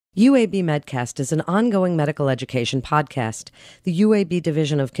UAB MedCast is an ongoing medical education podcast. The UAB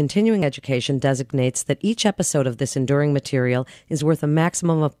Division of Continuing Education designates that each episode of this enduring material is worth a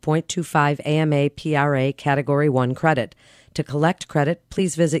maximum of 0.25 AMA PRA Category 1 credit. To collect credit,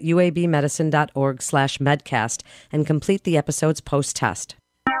 please visit uabmedicine.org/medcast and complete the episode's post-test.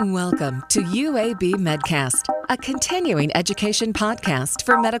 Welcome to UAB MedCast, a continuing education podcast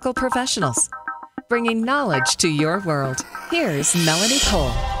for medical professionals. Bringing knowledge to your world. Here's Melanie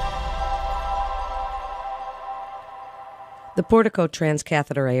Cole. The Portico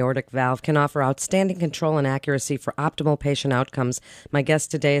Transcatheter Aortic valve can offer outstanding control and accuracy for optimal patient outcomes. My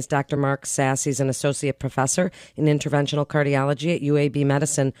guest today is Dr. Mark Sasse. He's an associate professor in Interventional Cardiology at UAB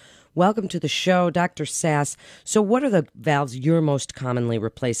Medicine. Welcome to the show, Dr. Sasse. So what are the valves you're most commonly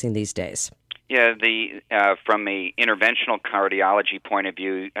replacing these days? Yeah, from a interventional cardiology point of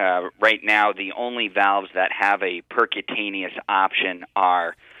view, right now the only valves that have a percutaneous option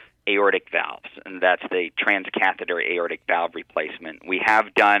are aortic valves, and that's the transcatheter aortic valve replacement. We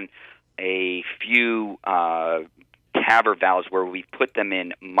have done a few TAVR valves where we put them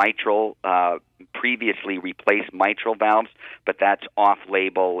in mitral, previously replaced mitral valves, but that's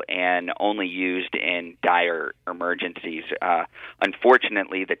off-label and only used in dire emergencies.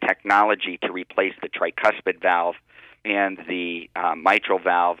 Unfortunately, the technology to replace the tricuspid valve and the mitral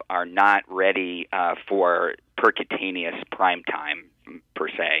valve are not ready for percutaneous prime time, per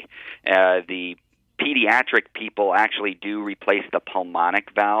se. The pediatric people actually do replace the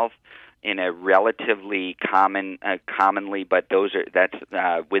pulmonic valve in a relatively commonly, but that's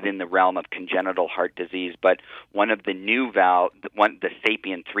within the realm of congenital heart disease. But one of the new valve, the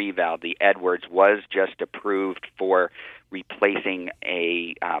Sapien 3 valve, the Edwards, was just approved for replacing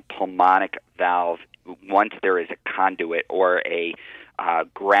a pulmonic valve once there is a conduit or a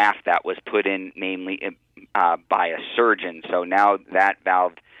graft that was put in, namely by a surgeon. So now that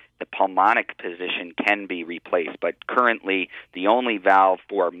valve, the pulmonic position, can be replaced. But currently, the only valve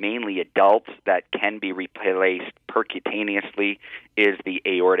for mainly adults that can be replaced percutaneously is the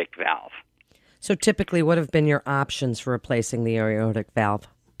aortic valve. So typically, what have been your options for replacing the aortic valve?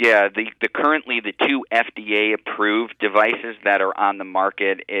 Yeah, currently the two FDA-approved devices that are on the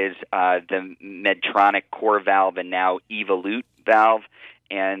market is the Medtronic core valve and now Evolute valve,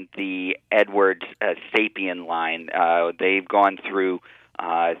 and the Edwards Sapien line. They've gone through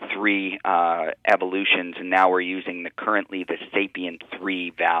three evolutions, and now we're using currently the Sapien 3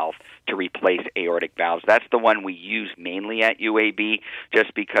 valve to replace aortic valves. That's the one we use mainly at UAB,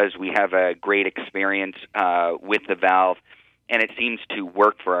 just because we have a great experience with the valve, and it seems to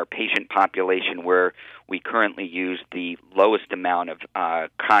work for our patient population, where we currently use the lowest amount of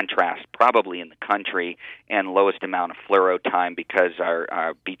contrast probably in the country and lowest amount of fluoro time, because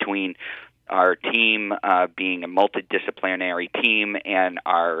between our team being a multidisciplinary team and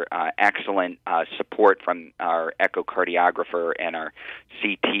our excellent support from our echocardiographer and our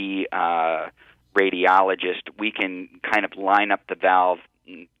CT radiologist, we can kind of line up the valve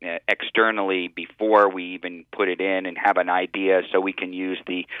externally before we even put it in and have an idea, so we can use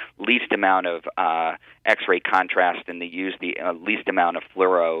the least amount of X-ray contrast and use the least amount of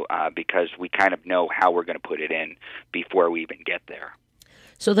fluoro because we kind of know how we're going to put it in before we even get there.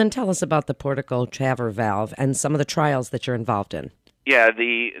 So then tell us about the Portico TAVR valve and some of the trials that you're involved in. Yeah,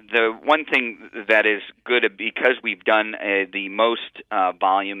 the one thing that is good, because we've done the most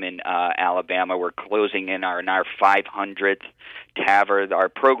volume in Alabama, we're closing in our 500th TAVR. Our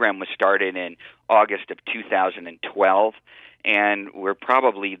program was started in August of 2012, and we're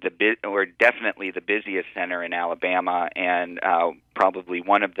definitely the busiest center in Alabama, and probably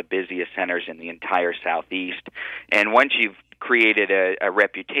one of the busiest centers in the entire Southeast. And once you've created a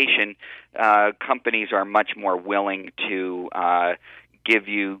reputation, companies are much more willing to give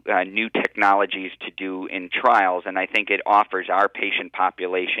you new technologies to do in trials, and I think it offers our patient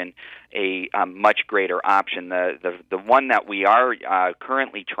population a much greater option. The one that we are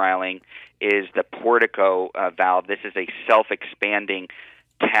currently trialing is the Portico valve. This is a self-expanding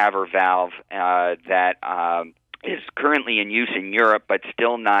TAVR valve that is currently in use in Europe, but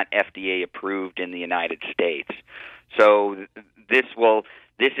still not FDA approved in the United States. So this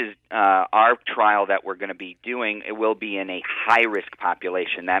is our trial that we're going to be doing. It will be in a high-risk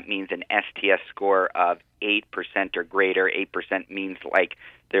population. That means an STS score of 8% or greater. 8% means like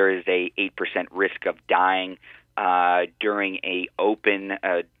there is a 8% risk of dying during a open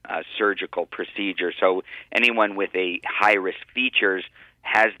surgical procedure. So anyone with a high-risk features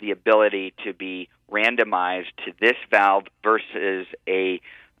has the ability to be randomized to this valve versus a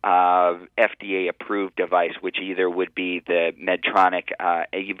FDA-approved device, which either would be the Medtronic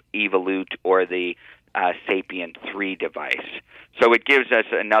Evolute or the Sapien 3 device. So it gives us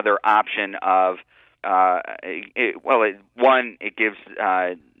another option of,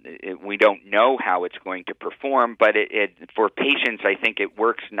 we don't know how it's going to perform, but for patients, I think it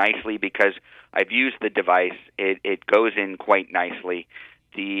works nicely because I've used the device. It goes in quite nicely.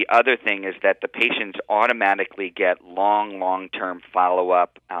 The other thing is that the patients automatically get long-term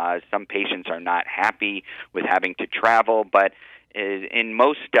follow-up. Some patients are not happy with having to travel, but in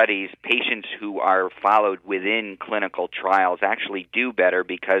most studies, patients who are followed within clinical trials actually do better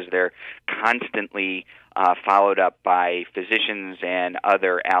because they're constantly followed up by physicians and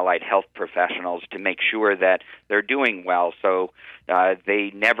other allied health professionals to make sure that they're doing well. So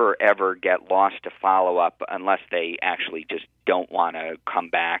they never, ever get lost to follow-up unless they actually just don't want to come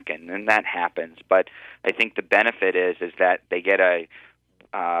back, and that happens. But I think the benefit is that they get a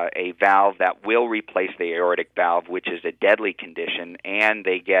valve that will replace the aortic valve, which is a deadly condition, and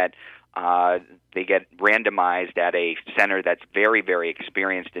they get randomized at a center that's very, very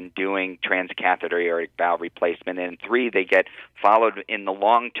experienced in doing transcatheter aortic valve replacement. And 3, they get followed in the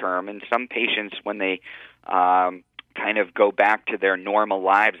long term. And some patients, when they kind of go back to their normal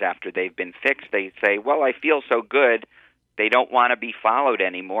lives after they've been fixed, they say, well, I feel so good. They don't want to be followed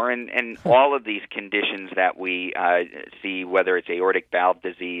anymore, and all of these conditions that we see, whether it's aortic valve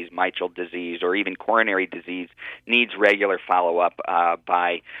disease, mitral disease, or even coronary disease, needs regular follow-up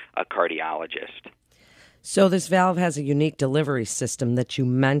by a cardiologist. So this valve has a unique delivery system that you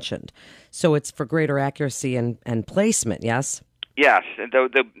mentioned. So it's for greater accuracy and placement, yes? Yes.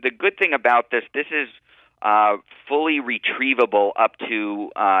 The good thing about this is fully retrievable up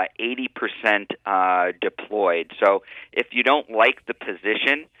to 80% deployed. So if you don't like the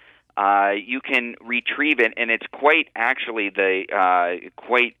position, you can retrieve it, and it's quite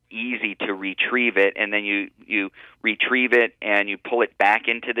easy to retrieve it. And then you retrieve it and you pull it back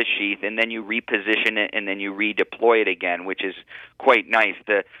into the sheath, and then you reposition it, and then you redeploy it again, which is quite nice.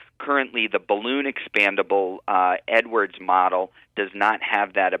 Currently, the balloon expandable Edwards model does not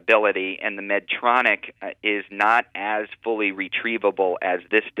have that ability, and the Medtronic is not as fully retrievable as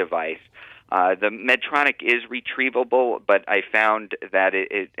this device. The Medtronic is retrievable, but I found that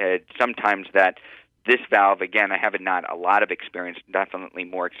it sometimes that this valve, again, I have not a lot of experience, definitely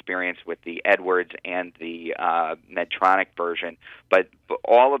more experience with the Edwards and the Medtronic version, but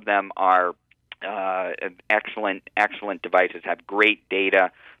all of them are excellent devices, have great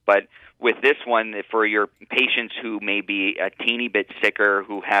data. But with this one, for your patients who may be a teeny bit sicker,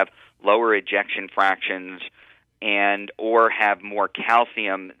 who have lower ejection fractions, and or have more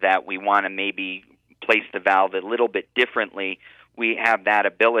calcium that we want to maybe place the valve a little bit differently, we have that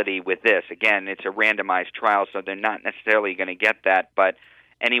ability with this. Again, it's a randomized trial, so they're not necessarily going to get that, but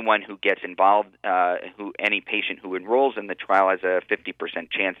anyone who gets involved, any patient who enrolls in the trial has a 50%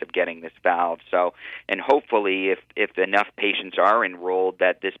 chance of getting this valve. So, and hopefully, if enough patients are enrolled,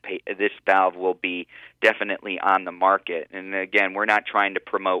 that this valve will be definitely on the market. And again, we're not trying to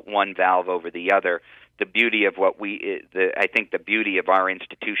promote one valve over the other. The beauty of I think the beauty of our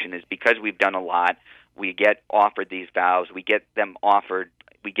institution is because we've done a lot, we get offered these valves, we get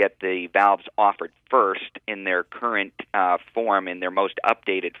the valves offered first in their current form, in their most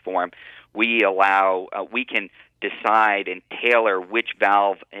updated form. We can decide and tailor which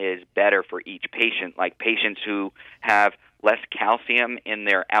valve is better for each patient. Like patients who have less calcium in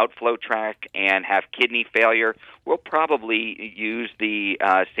their outflow tract and have kidney failure, we'll probably use the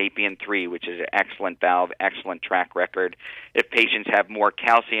Sapien 3, which is an excellent valve, excellent track record. If patients have more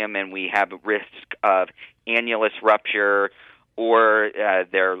calcium and we have a risk of annulus rupture, or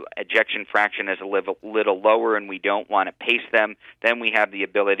their ejection fraction is a little lower and we don't want to pace them, then we have the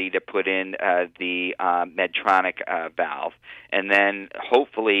ability to put in the Medtronic valve. And then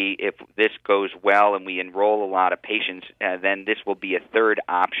hopefully if this goes well and we enroll a lot of patients, then this will be a third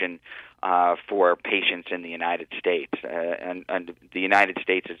option for patients in the United States. And the United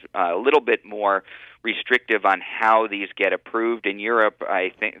States is a little bit more restrictive on how these get approved. In Europe,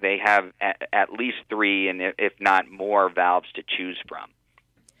 I think they have at least 3, and if not more, valves to choose from.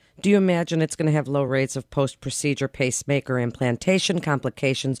 Do you imagine it's going to have low rates of post-procedure pacemaker implantation,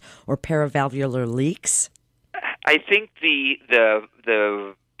 complications, or paravalvular leaks? I think the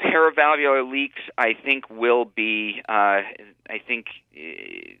paravalvular leaks, I think, will be. I think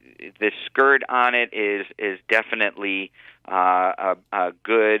the skirt on it is definitely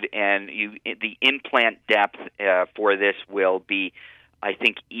good, and the implant depth for this will be, I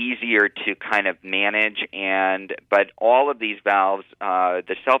think, easier to kind of manage. But all of these valves,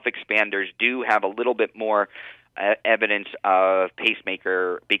 the self-expanders, do have a little bit more evidence of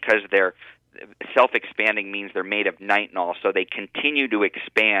pacemaker because they're self-expanding means they're made of nitinol, so they continue to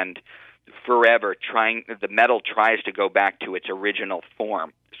expand forever the metal tries to go back to its original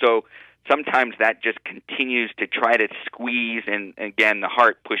form. So sometimes that just continues to try to squeeze, and again, the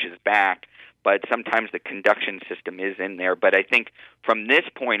heart pushes back, but sometimes the conduction system is in there. But I think from this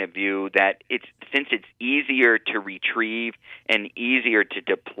point of view that since it's easier to retrieve and easier to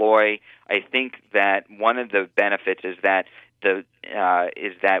deploy, I think that one of the benefits is that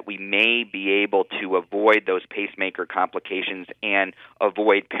we may be able to avoid those pacemaker complications and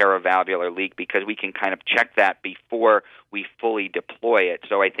avoid paravalvular leak, because we can kind of check that before we fully deploy it.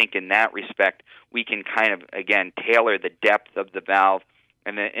 So I think in that respect, we can kind of, again, tailor the depth of the valve.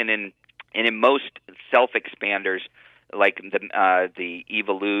 And in most self-expanders, like the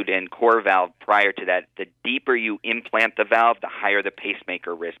Evolute and Core valve prior to that, the deeper you implant the valve, the higher the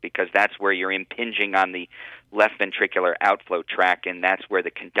pacemaker risk, because that's where you're impinging on the left ventricular outflow tract, and that's where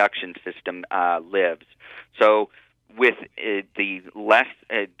the conduction system lives. So with the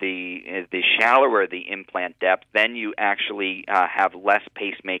shallower the implant depth, then you actually have less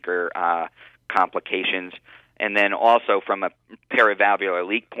pacemaker complications. And then also from a paravalvular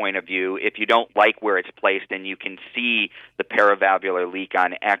leak point of view, if you don't like where it's placed and you can see the paravalvular leak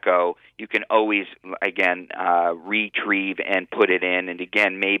on echo, you can always, again, retrieve and put it in. And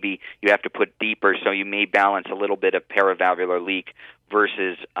again, maybe you have to put deeper, so you may balance a little bit of paravalvular leak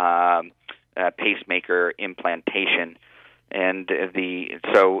versus pacemaker implantation. And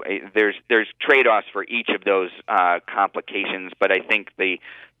there's trade-offs for each of those complications, but I think the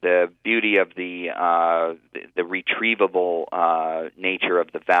beauty of the retrievable nature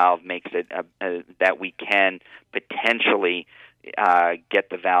of the valve makes it that we can potentially get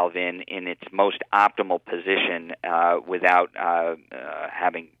the valve in its most optimal position without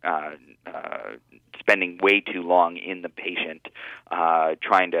spending way too long in the patient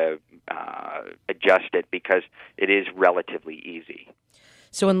trying to adjust it, because it is relatively easy.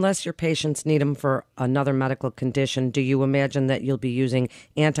 So unless your patients need them for another medical condition, do you imagine that you'll be using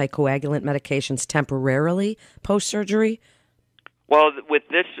anticoagulant medications temporarily post-surgery? Well, with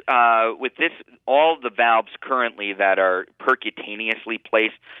this, all the valves currently that are percutaneously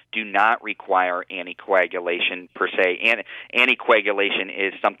placed do not require anticoagulation per se. Anticoagulation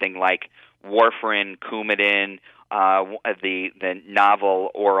is something like warfarin, Coumadin, the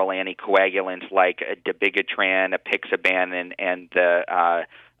novel oral anticoagulants like dabigatran, apixaban, and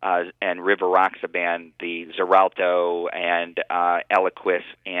rivaroxaban, the Xarelto and Eliquis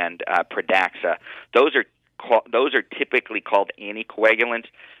and Pradaxa. Those are typically called anticoagulants.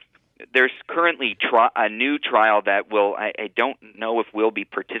 There's currently a new trial that I don't know if we'll be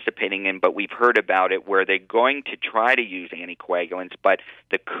participating in, but we've heard about it, where they're going to try to use anticoagulants, but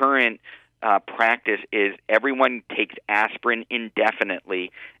the current practice is everyone takes aspirin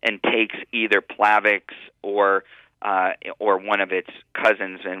indefinitely and takes either Plavix or one of its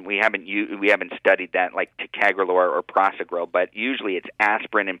cousins, and we haven't studied that, like ticagrelor or prasugrel, but usually it's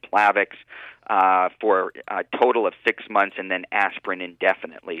aspirin and Plavix for a total of 6 months, and then aspirin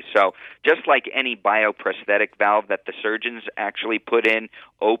indefinitely. So just like any bioprosthetic valve that the surgeons actually put in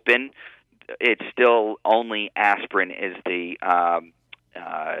open, it's still only aspirin is the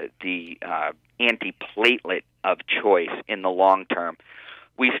antiplatelet of choice in the long term.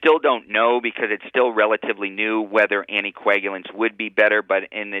 We still don't know, because it's still relatively new, whether anticoagulants would be better, but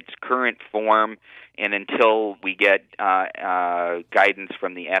in its current form, and until we get guidance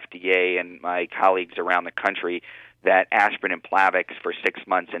from the FDA and my colleagues around the country, that aspirin and Plavix for 6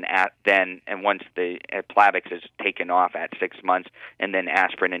 months, and once the Plavix is taken off at 6 months, and then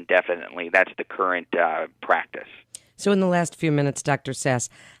aspirin indefinitely. That's the current practice. So in the last few minutes, Dr. Sasse,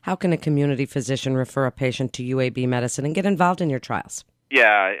 how can a community physician refer a patient to UAB Medicine and get involved in your trials?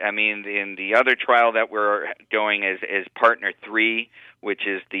 Yeah, I mean, in the other trial that we're doing is Partner 3, which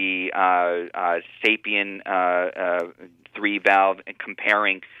is the Sapien 3 valve, and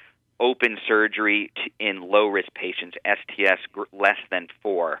comparing open surgery in low-risk patients, STS less than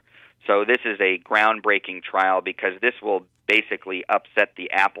 4. So this is a groundbreaking trial, because this will basically upset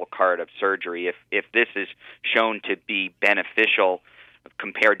the apple cart of surgery. If this is shown to be beneficial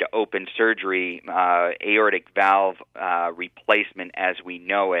compared to open surgery, aortic valve replacement as we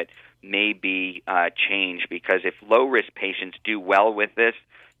know it may be changed, because if low-risk patients do well with this,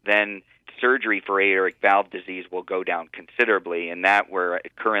 then surgery for aortic valve disease will go down considerably, and that we're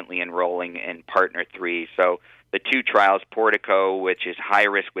currently enrolling in Partner 3. So the two trials, Portico, which is high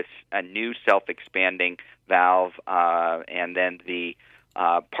risk with a new self-expanding valve, and then the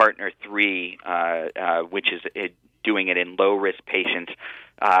Partner 3, which is doing it in low-risk patients.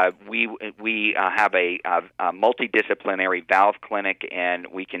 We have a multidisciplinary valve clinic, and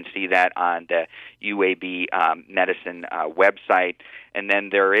we can see that on the UAB Medicine website. And then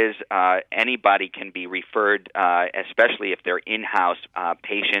there is anybody can be referred, especially if they're in-house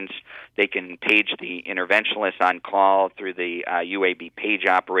patients. They can page the interventionalist on call through the UAB page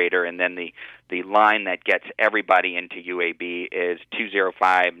operator, and then the line that gets everybody into UAB is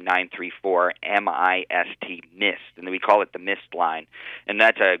 205-934-MIST, MIST, and we call it the MIST line. And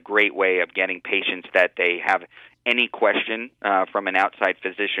that's a great way of getting patients that they have any question from an outside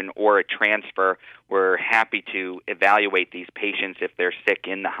physician or a transfer. We're happy to evaluate these patients if they're sick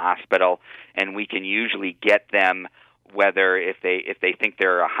in the hospital, and we can usually get them, whether if they think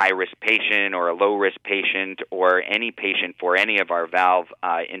they're a high-risk patient or a low-risk patient or any patient for any of our valve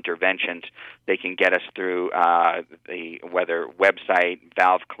interventions, they can get us through the whether website,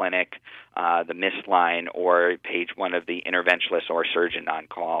 valve clinic, the MIST line, or page one of the interventionalist or surgeon on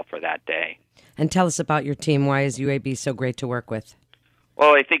call for that day. And tell us about your team. Why is UAB so great to work with?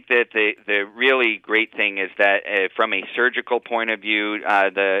 Well, I think that the really great thing is that from a surgical point of view,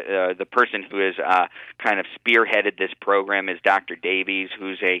 the person who has kind of spearheaded this program is Dr. Davies,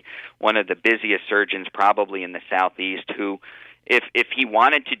 who's one of the busiest surgeons probably in the Southeast, who, if he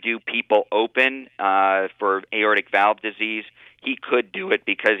wanted to do people open for aortic valve disease, he could do it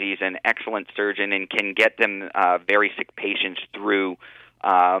because he's an excellent surgeon and can get them very sick patients through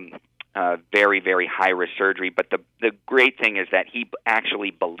very, very high-risk surgery. But the great thing is that he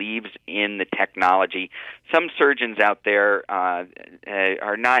actually believes in the technology. Some surgeons out there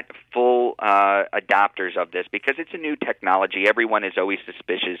are not full adopters of this because it's a new technology. Everyone is always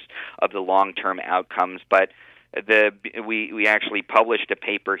suspicious of the long-term outcomes, but we actually published a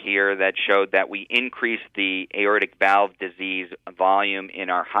paper here that showed that we increased the aortic valve disease volume in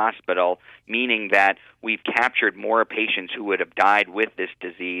our hospital, meaning that we've captured more patients who would have died with this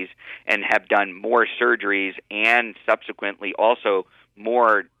disease and have done more surgeries and subsequently also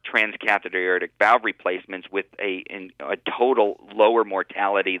more transcatheter aortic valve replacements with a total lower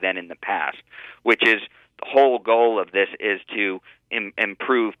mortality than in the past, which is the whole goal of this is to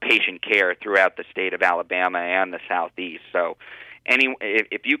improve patient care throughout the state of Alabama and the Southeast. So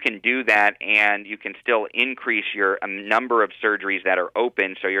if you can do that and you can still increase your number of surgeries that are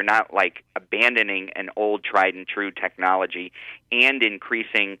open, so you're not like abandoning an old tried and true technology and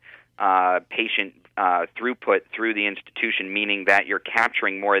increasing patient throughput through the institution, meaning that you're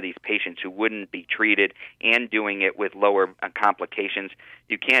capturing more of these patients who wouldn't be treated and doing it with lower complications,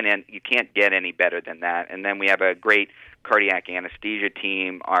 you can't get any better than that. And then we have a great cardiac anesthesia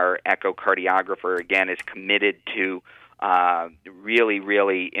team. Our echocardiographer, again, is committed to really,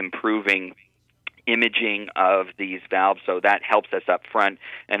 really improving imaging of these valves, so that helps us up front.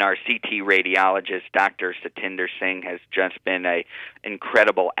 And our CT radiologist, Dr. Satinder Singh, has just been an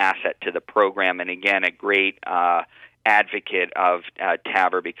incredible asset to the program, and again, a great advocate of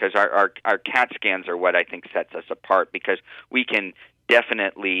TAVR, because our CAT scans are what I think sets us apart, because we can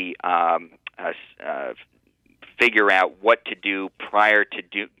definitely figure out what to do prior to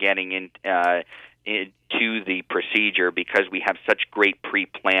getting into the procedure, because we have such great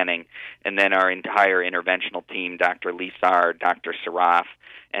pre-planning. And then our entire interventional team, Dr. Lisar, Dr. Saraf,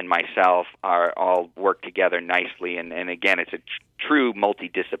 and myself, are all work together nicely. And again, it's a true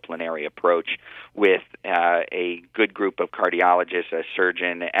multidisciplinary approach with a good group of cardiologists, a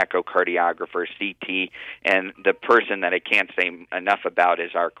surgeon, echocardiographer, CT, and the person that I can't say enough about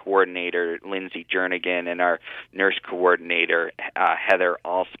is our coordinator, Lindsay Jernigan, and our nurse coordinator, Heather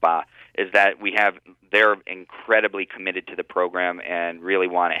Alspa, is that they're incredibly committed to the program and really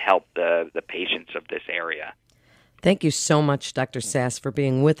want to help the patients of this area. Thank you so much, Dr. Sasse, for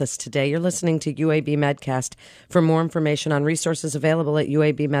being with us today. You're listening to UAB MedCast. For more information on resources available at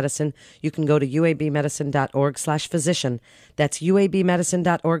UAB Medicine, you can go to uabmedicine.org/physician. That's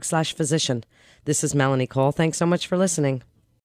uabmedicine.org/physician. This is Melanie Cole. Thanks so much for listening.